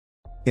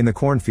In the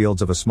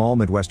cornfields of a small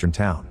Midwestern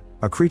town,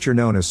 a creature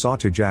known as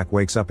Sawtooth Jack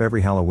wakes up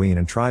every Halloween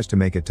and tries to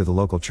make it to the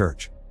local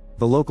church.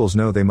 The locals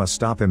know they must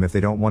stop him if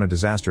they don't want a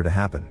disaster to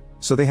happen,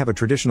 so they have a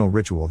traditional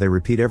ritual they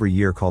repeat every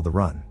year called the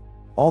Run.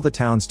 All the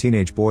town's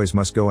teenage boys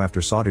must go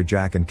after Sawtooth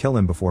Jack and kill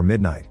him before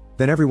midnight,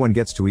 then everyone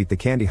gets to eat the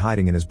candy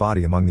hiding in his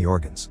body among the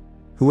organs.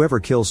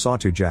 Whoever kills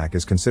Sawtooth Jack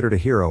is considered a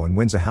hero and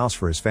wins a house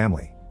for his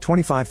family,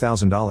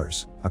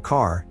 $25,000, a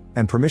car,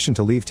 and permission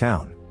to leave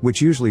town,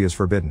 which usually is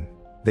forbidden.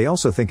 They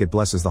also think it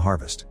blesses the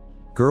harvest.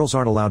 Girls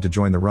aren't allowed to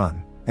join the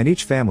run, and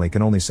each family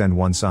can only send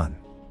one son.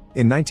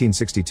 In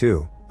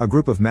 1962, a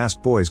group of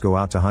masked boys go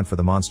out to hunt for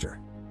the monster.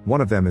 One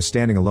of them is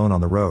standing alone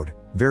on the road,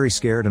 very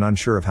scared and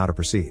unsure of how to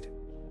proceed.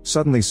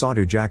 Suddenly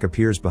Sawtooth Jack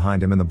appears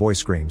behind him and the boy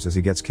screams as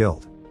he gets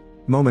killed.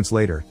 Moments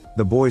later,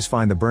 the boys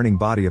find the burning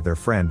body of their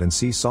friend and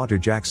see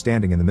Sawtooth Jack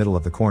standing in the middle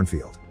of the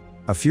cornfield.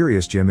 A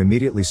furious Jim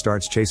immediately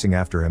starts chasing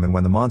after him, and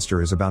when the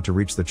monster is about to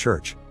reach the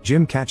church,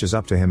 Jim catches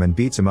up to him and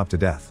beats him up to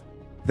death.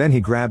 Then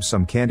he grabs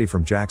some candy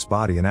from Jack's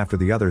body, and after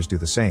the others do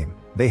the same,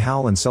 they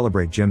howl and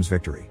celebrate Jim's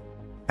victory.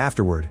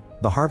 Afterward,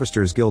 the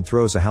Harvesters Guild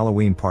throws a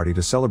Halloween party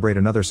to celebrate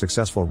another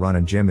successful run,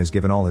 and Jim is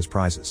given all his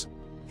prizes.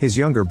 His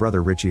younger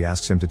brother Richie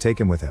asks him to take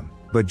him with him,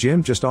 but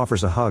Jim just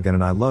offers a hug and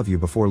an "I love you"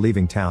 before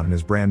leaving town in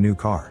his brand new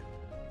car.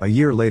 A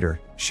year later,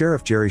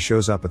 Sheriff Jerry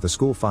shows up at the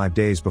school 5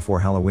 days before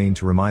Halloween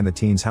to remind the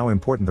teens how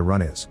important the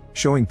run is,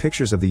 showing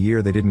pictures of the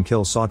year they didn't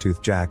kill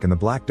Sawtooth Jack and the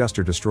black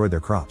duster destroyed their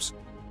crops.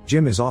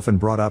 Jim is often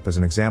brought up as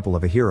an example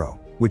of a hero,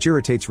 which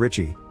irritates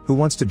Richie, who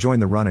wants to join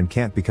the run and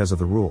can't because of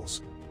the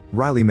rules.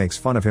 Riley makes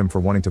fun of him for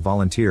wanting to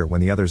volunteer when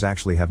the others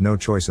actually have no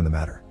choice in the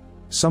matter.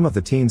 Some of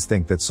the teens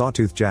think that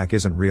Sawtooth Jack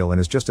isn't real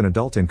and is just an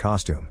adult in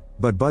costume,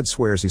 but Bud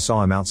swears he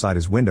saw him outside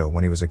his window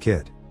when he was a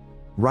kid.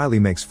 Riley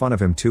makes fun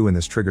of him too, and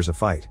this triggers a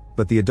fight,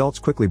 but the adults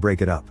quickly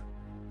break it up.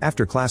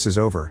 After class is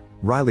over,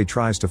 Riley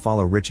tries to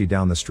follow Richie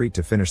down the street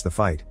to finish the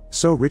fight,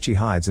 so Richie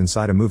hides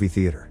inside a movie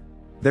theater.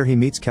 There he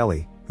meets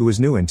Kelly, who is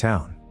new in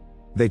town.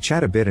 They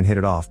chat a bit and hit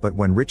it off, but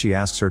when Richie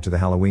asks her to the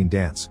Halloween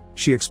dance,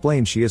 she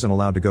explains she isn't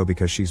allowed to go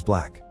because she's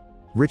black.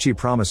 Richie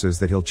promises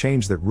that he'll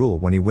change that rule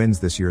when he wins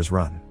this year's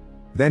run.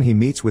 Then he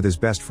meets with his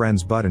best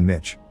friends Bud and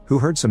Mitch, who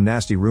heard some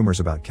nasty rumors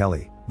about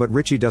Kelly, but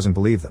Richie doesn't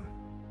believe them.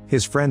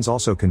 His friends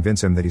also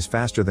convince him that he's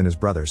faster than his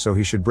brother, so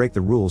he should break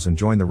the rules and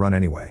join the run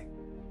anyway.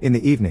 In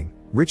the evening,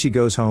 Richie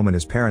goes home and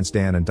his parents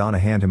Dan and Donna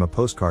hand him a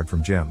postcard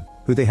from Jim,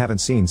 who they haven't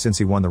seen since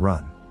he won the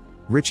run.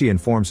 Richie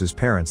informs his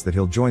parents that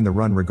he'll join the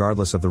run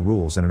regardless of the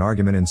rules, and an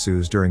argument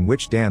ensues during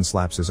which Dan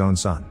slaps his own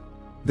son.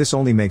 This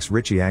only makes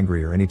Richie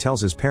angrier, and he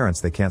tells his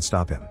parents they can't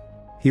stop him.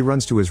 He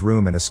runs to his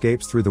room and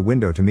escapes through the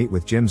window to meet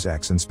with Jim's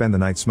ex and spend the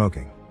night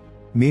smoking.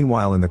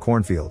 Meanwhile, in the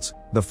cornfields,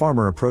 the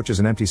farmer approaches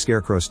an empty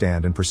scarecrow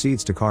stand and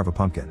proceeds to carve a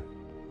pumpkin.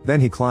 Then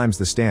he climbs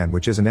the stand,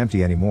 which isn't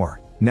empty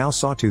anymore. Now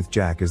Sawtooth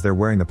Jack is there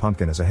wearing the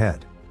pumpkin as a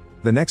head.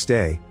 The next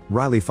day,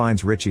 Riley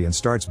finds Richie and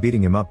starts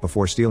beating him up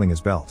before stealing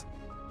his belt.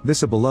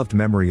 This a beloved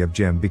memory of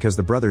Jim because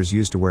the brothers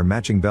used to wear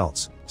matching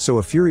belts, so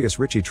a furious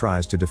Richie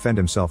tries to defend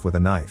himself with a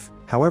knife.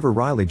 However,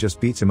 Riley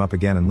just beats him up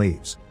again and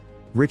leaves.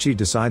 Richie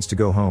decides to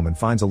go home and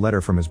finds a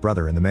letter from his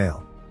brother in the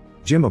mail.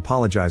 Jim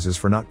apologizes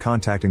for not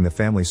contacting the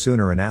family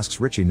sooner and asks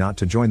Richie not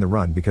to join the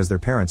run because their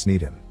parents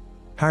need him.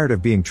 Tired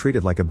of being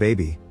treated like a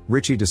baby,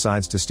 Richie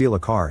decides to steal a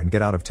car and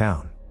get out of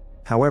town.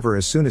 However,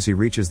 as soon as he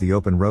reaches the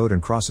open road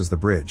and crosses the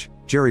bridge,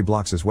 Jerry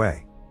blocks his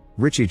way.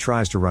 Richie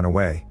tries to run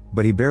away,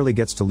 but he barely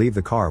gets to leave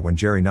the car when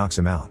Jerry knocks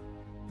him out.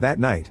 That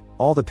night,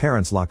 all the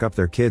parents lock up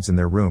their kids in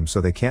their room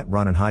so they can't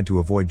run and hide to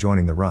avoid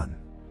joining the run.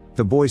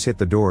 The boys hit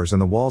the doors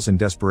and the walls in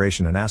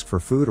desperation and ask for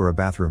food or a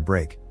bathroom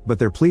break, but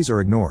their pleas are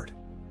ignored.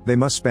 They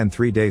must spend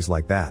 3 days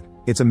like that.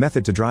 It's a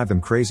method to drive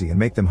them crazy and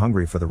make them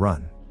hungry for the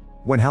run.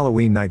 When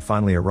Halloween night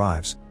finally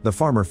arrives, the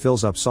farmer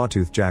fills up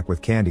Sawtooth Jack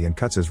with candy and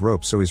cuts his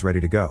rope so he's ready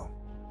to go.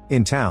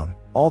 In town,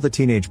 all the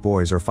teenage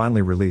boys are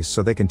finally released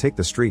so they can take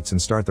the streets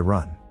and start the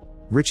run.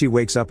 Richie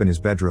wakes up in his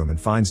bedroom and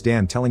finds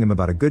Dan telling him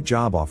about a good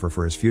job offer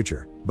for his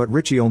future, but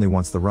Richie only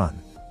wants the run.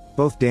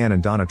 Both Dan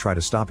and Donna try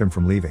to stop him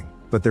from leaving,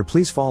 but their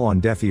pleas fall on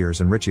deaf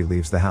ears and Richie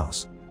leaves the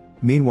house.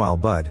 Meanwhile,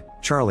 Bud,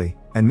 Charlie,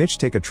 and Mitch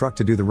take a truck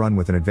to do the run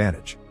with an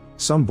advantage.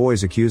 Some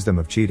boys accuse them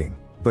of cheating,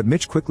 but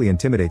Mitch quickly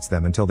intimidates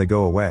them until they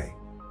go away.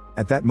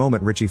 At that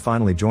moment, Richie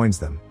finally joins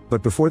them,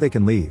 but before they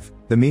can leave,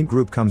 the mean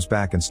group comes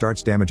back and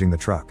starts damaging the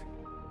truck.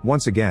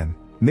 Once again,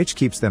 Mitch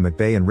keeps them at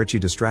bay and Richie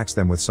distracts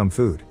them with some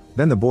food.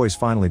 Then the boys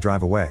finally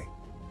drive away.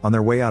 On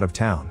their way out of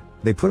town,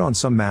 they put on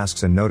some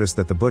masks and notice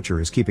that the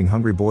butcher is keeping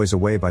hungry boys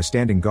away by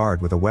standing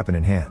guard with a weapon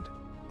in hand.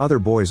 Other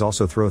boys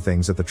also throw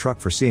things at the truck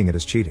for seeing it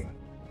as cheating.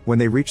 When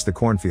they reach the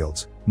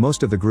cornfields,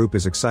 most of the group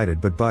is excited,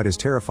 but Bud is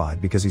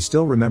terrified because he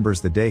still remembers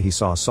the day he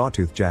saw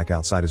Sawtooth Jack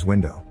outside his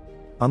window.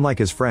 Unlike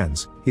his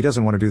friends, he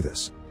doesn't want to do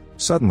this.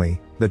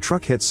 Suddenly, the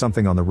truck hits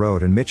something on the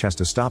road and Mitch has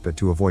to stop it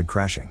to avoid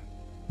crashing.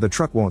 The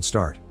truck won't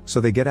start, so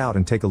they get out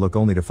and take a look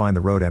only to find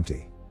the road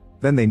empty.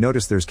 Then they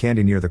notice there's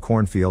candy near the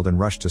cornfield and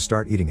rush to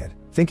start eating it,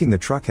 thinking the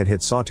truck had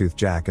hit Sawtooth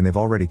Jack and they've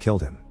already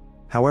killed him.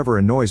 However,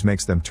 a noise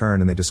makes them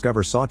turn and they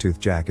discover Sawtooth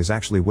Jack is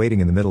actually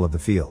waiting in the middle of the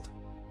field.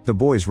 The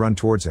boys run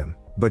towards him,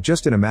 but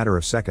just in a matter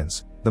of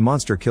seconds, the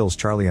monster kills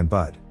Charlie and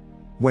Bud.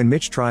 When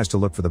Mitch tries to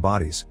look for the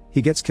bodies,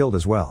 he gets killed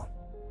as well.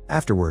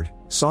 Afterward,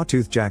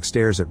 Sawtooth Jack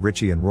stares at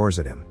Richie and roars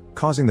at him,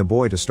 causing the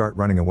boy to start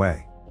running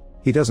away.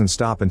 He doesn't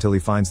stop until he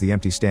finds the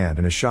empty stand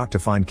and is shocked to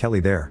find Kelly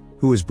there,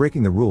 who is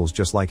breaking the rules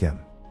just like him.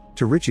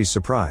 To Richie's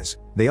surprise,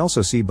 they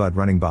also see Bud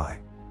running by.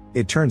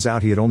 It turns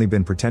out he had only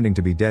been pretending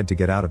to be dead to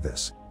get out of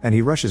this, and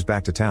he rushes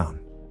back to town.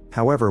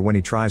 However, when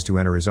he tries to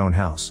enter his own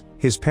house,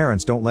 his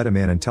parents don't let him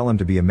in and tell him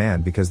to be a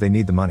man because they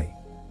need the money.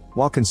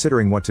 While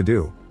considering what to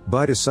do,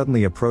 Bud is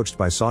suddenly approached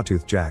by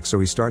Sawtooth Jack, so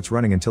he starts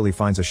running until he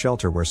finds a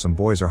shelter where some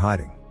boys are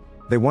hiding.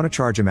 They want to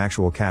charge him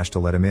actual cash to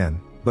let him in,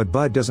 but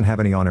Bud doesn't have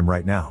any on him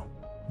right now.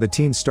 The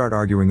teens start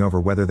arguing over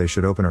whether they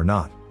should open or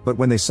not, but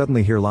when they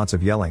suddenly hear lots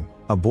of yelling,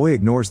 a boy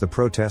ignores the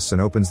protests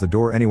and opens the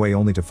door anyway,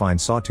 only to find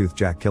Sawtooth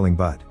Jack killing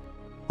Bud.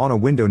 On a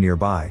window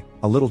nearby,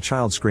 a little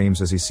child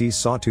screams as he sees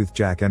Sawtooth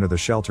Jack enter the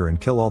shelter and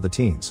kill all the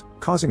teens,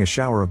 causing a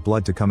shower of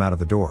blood to come out of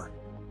the door.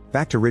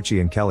 Back to Richie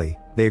and Kelly,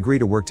 they agree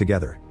to work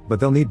together, but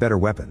they'll need better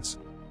weapons.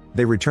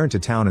 They return to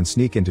town and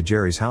sneak into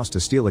Jerry's house to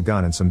steal a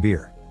gun and some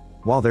beer.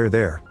 While they're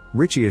there,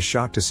 Richie is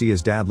shocked to see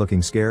his dad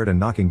looking scared and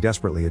knocking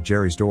desperately at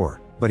Jerry's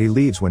door, but he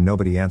leaves when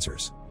nobody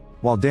answers.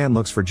 While Dan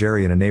looks for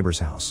Jerry in a neighbor's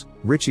house,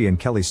 Richie and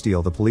Kelly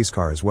steal the police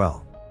car as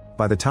well.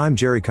 By the time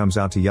Jerry comes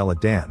out to yell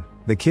at Dan,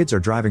 the kids are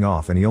driving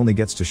off and he only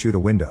gets to shoot a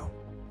window.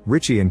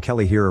 Richie and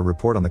Kelly hear a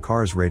report on the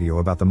car's radio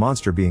about the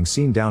monster being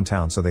seen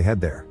downtown, so they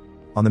head there.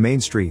 On the main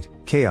street,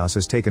 chaos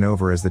has taken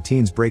over as the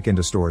teens break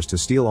into stores to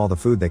steal all the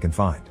food they can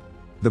find.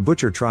 The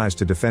butcher tries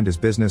to defend his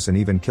business and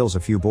even kills a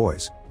few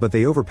boys, but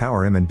they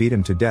overpower him and beat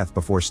him to death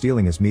before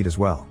stealing his meat as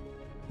well.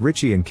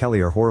 Richie and Kelly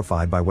are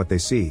horrified by what they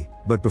see,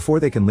 but before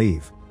they can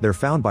leave, they're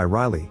found by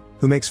Riley,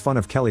 who makes fun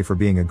of Kelly for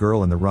being a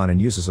girl in the run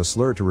and uses a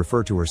slur to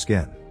refer to her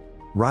skin.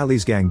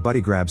 Riley's gang buddy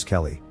grabs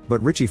Kelly,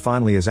 but Richie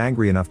finally is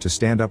angry enough to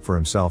stand up for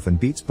himself and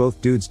beats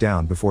both dudes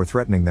down before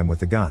threatening them with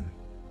the gun.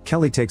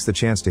 Kelly takes the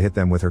chance to hit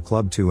them with her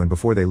club too, and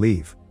before they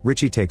leave,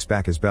 Richie takes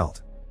back his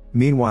belt.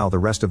 Meanwhile, the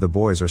rest of the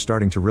boys are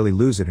starting to really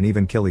lose it and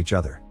even kill each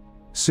other.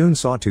 Soon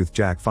Sawtooth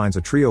Jack finds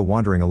a trio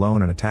wandering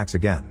alone and attacks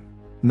again.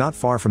 Not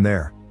far from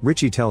there,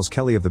 Richie tells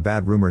Kelly of the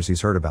bad rumors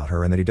he's heard about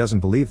her and that he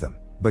doesn't believe them,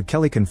 but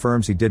Kelly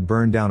confirms he did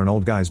burn down an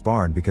old guy's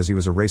barn because he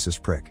was a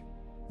racist prick.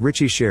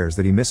 Richie shares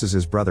that he misses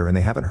his brother and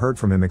they haven't heard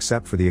from him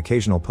except for the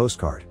occasional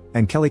postcard,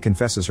 and Kelly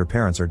confesses her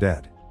parents are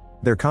dead.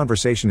 Their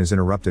conversation is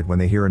interrupted when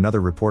they hear another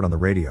report on the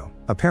radio.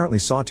 Apparently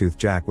Sawtooth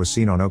Jack was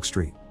seen on Oak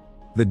Street.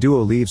 The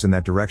duo leaves in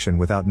that direction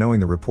without knowing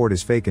the report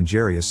is fake and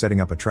Jerry is setting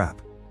up a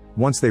trap.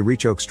 Once they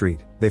reach Oak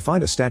Street, they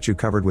find a statue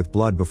covered with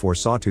blood before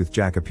Sawtooth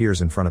Jack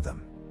appears in front of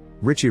them.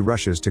 Richie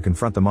rushes to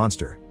confront the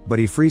monster, but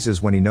he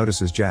freezes when he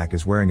notices Jack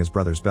is wearing his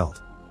brother's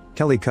belt.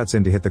 Kelly cuts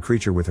in to hit the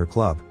creature with her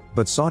club,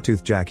 but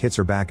Sawtooth Jack hits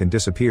her back and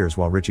disappears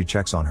while Richie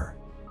checks on her.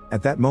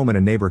 At that moment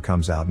a neighbor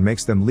comes out and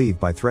makes them leave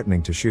by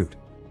threatening to shoot.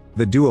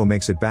 The duo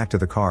makes it back to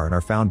the car and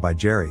are found by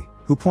Jerry,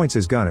 who points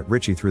his gun at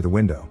Richie through the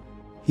window.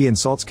 He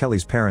insults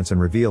Kelly's parents and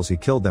reveals he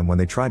killed them when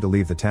they tried to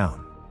leave the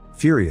town.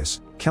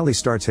 Furious, Kelly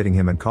starts hitting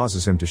him and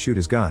causes him to shoot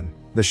his gun.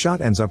 The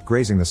shot ends up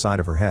grazing the side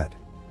of her head.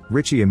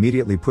 Richie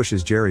immediately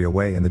pushes Jerry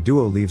away and the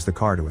duo leaves the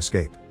car to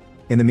escape.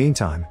 In the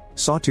meantime,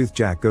 Sawtooth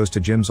Jack goes to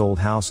Jim's old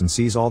house and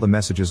sees all the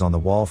messages on the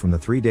wall from the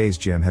 3 days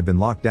Jim had been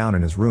locked down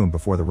in his room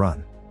before the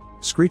run.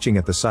 Screeching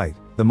at the sight,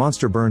 the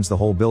monster burns the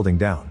whole building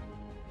down.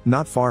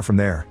 Not far from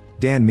there,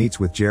 Dan meets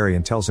with Jerry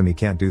and tells him he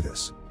can't do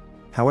this.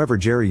 However,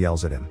 Jerry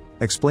yells at him,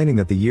 explaining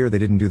that the year they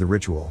didn't do the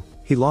ritual,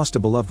 he lost a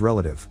beloved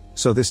relative,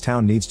 so this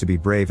town needs to be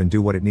brave and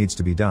do what it needs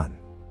to be done.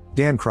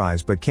 Dan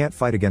cries but can't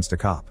fight against a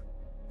cop.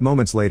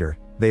 Moments later,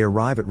 they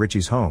arrive at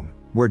Richie's home,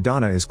 where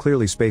Donna is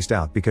clearly spaced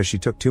out because she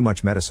took too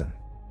much medicine.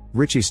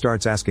 Richie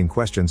starts asking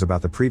questions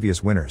about the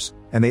previous winners,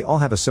 and they all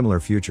have a similar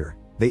future.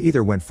 They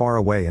either went far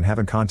away and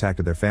haven't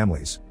contacted their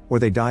families, or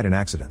they died in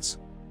accidents.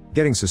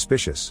 Getting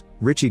suspicious,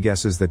 Richie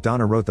guesses that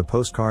Donna wrote the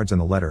postcards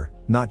and the letter,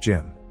 not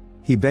Jim.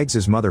 He begs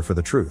his mother for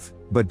the truth,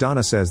 but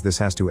Donna says this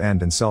has to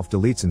end and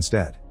self-deletes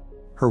instead.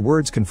 Her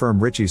words confirm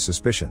Richie's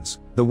suspicions.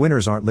 The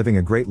winners aren't living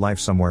a great life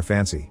somewhere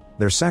fancy,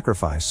 they're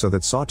sacrificed so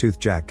that Sawtooth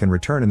Jack can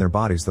return in their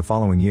bodies the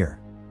following year.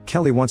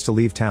 Kelly wants to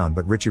leave town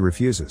but Richie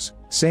refuses,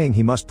 saying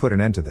he must put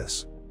an end to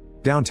this.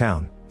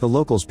 Downtown, the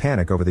locals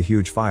panic over the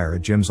huge fire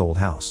at Jim's old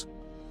house.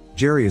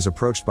 Jerry is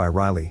approached by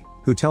Riley,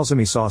 who tells him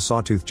he saw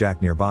Sawtooth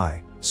Jack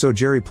nearby, so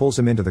Jerry pulls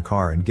him into the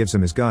car and gives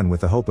him his gun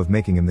with the hope of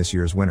making him this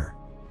year's winner.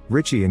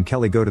 Richie and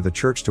Kelly go to the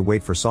church to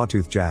wait for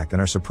Sawtooth Jack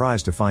and are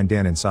surprised to find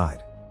Dan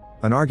inside.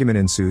 An argument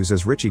ensues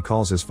as Richie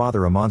calls his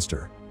father a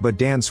monster, but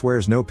Dan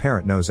swears no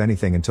parent knows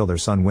anything until their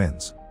son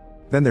wins.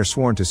 Then they're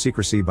sworn to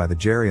secrecy by the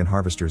Jerry and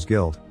Harvesters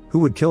Guild, who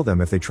would kill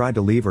them if they tried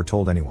to leave or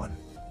told anyone.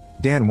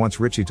 Dan wants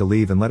Richie to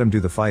leave and let him do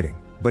the fighting,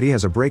 but he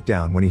has a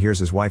breakdown when he hears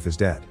his wife is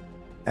dead.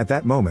 At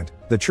that moment,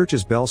 the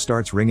church's bell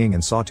starts ringing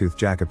and Sawtooth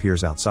Jack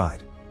appears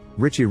outside.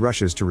 Richie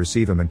rushes to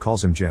receive him and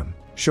calls him Jim,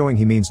 showing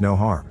he means no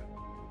harm.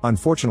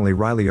 Unfortunately,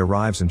 Riley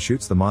arrives and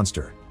shoots the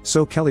monster,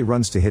 so Kelly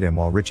runs to hit him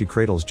while Richie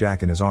cradles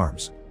Jack in his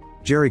arms.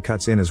 Jerry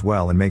cuts in as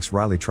well and makes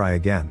Riley try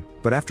again,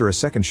 but after a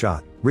second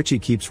shot, Richie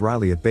keeps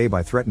Riley at bay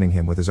by threatening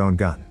him with his own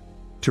gun.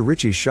 To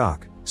Richie's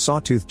shock,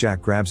 Sawtooth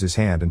Jack grabs his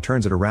hand and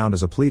turns it around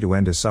as a plea to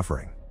end his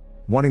suffering.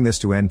 Wanting this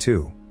to end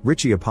too,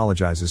 Richie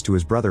apologizes to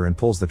his brother and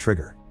pulls the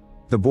trigger.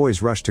 The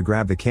boys rush to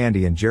grab the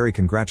candy and Jerry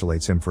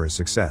congratulates him for his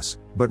success,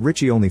 but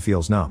Richie only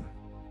feels numb.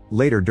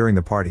 Later during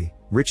the party,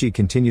 Richie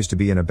continues to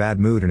be in a bad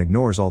mood and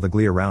ignores all the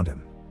glee around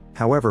him.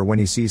 However, when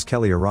he sees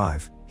Kelly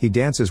arrive, he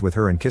dances with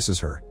her and kisses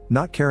her,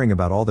 not caring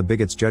about all the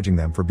bigots judging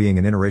them for being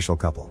an interracial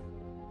couple.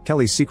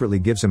 Kelly secretly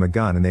gives him a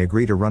gun and they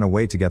agree to run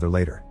away together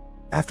later.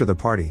 After the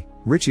party,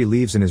 Richie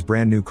leaves in his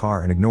brand new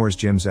car and ignores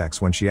Jim's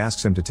ex when she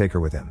asks him to take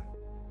her with him.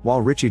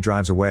 While Richie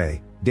drives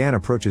away, Dan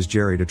approaches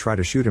Jerry to try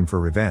to shoot him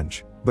for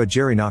revenge, but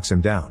Jerry knocks him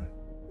down.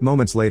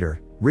 Moments later,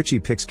 Richie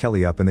picks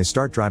Kelly up and they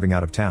start driving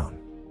out of town.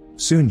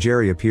 Soon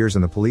Jerry appears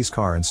in the police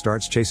car and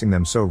starts chasing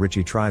them, so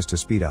Richie tries to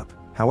speed up.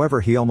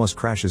 However, he almost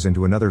crashes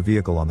into another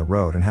vehicle on the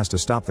road and has to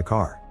stop the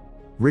car.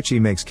 Richie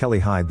makes Kelly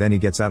hide, then he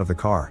gets out of the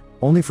car,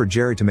 only for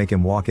Jerry to make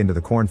him walk into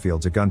the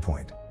cornfields at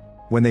gunpoint.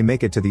 When they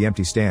make it to the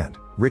empty stand,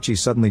 Richie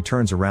suddenly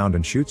turns around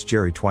and shoots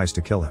Jerry twice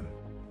to kill him.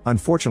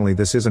 Unfortunately,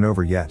 this isn't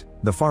over yet.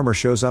 The farmer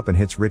shows up and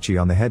hits Richie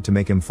on the head to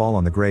make him fall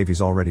on the grave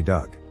he's already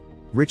dug.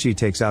 Richie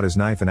takes out his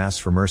knife and asks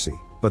for mercy,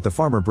 but the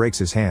farmer breaks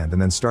his hand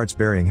and then starts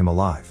burying him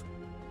alive.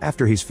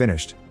 After he's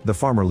finished, the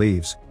farmer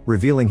leaves,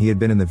 revealing he had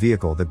been in the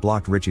vehicle that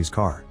blocked Richie's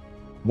car.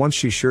 Once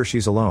she's sure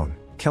she's alone,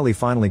 Kelly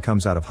finally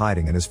comes out of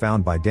hiding and is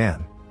found by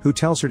Dan, who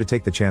tells her to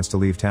take the chance to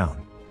leave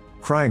town.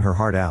 Crying her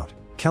heart out,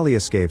 Kelly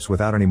escapes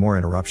without any more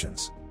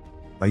interruptions.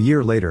 A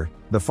year later,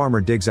 the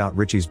farmer digs out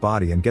Richie's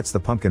body and gets the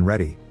pumpkin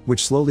ready,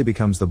 which slowly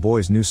becomes the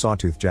boy's new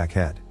Sawtooth Jack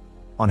head.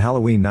 On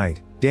Halloween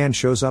night, Dan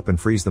shows up and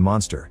frees the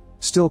monster,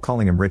 still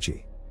calling him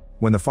Richie.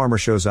 When the farmer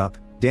shows up,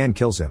 Dan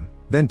kills him,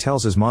 then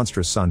tells his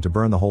monstrous son to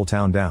burn the whole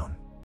town down.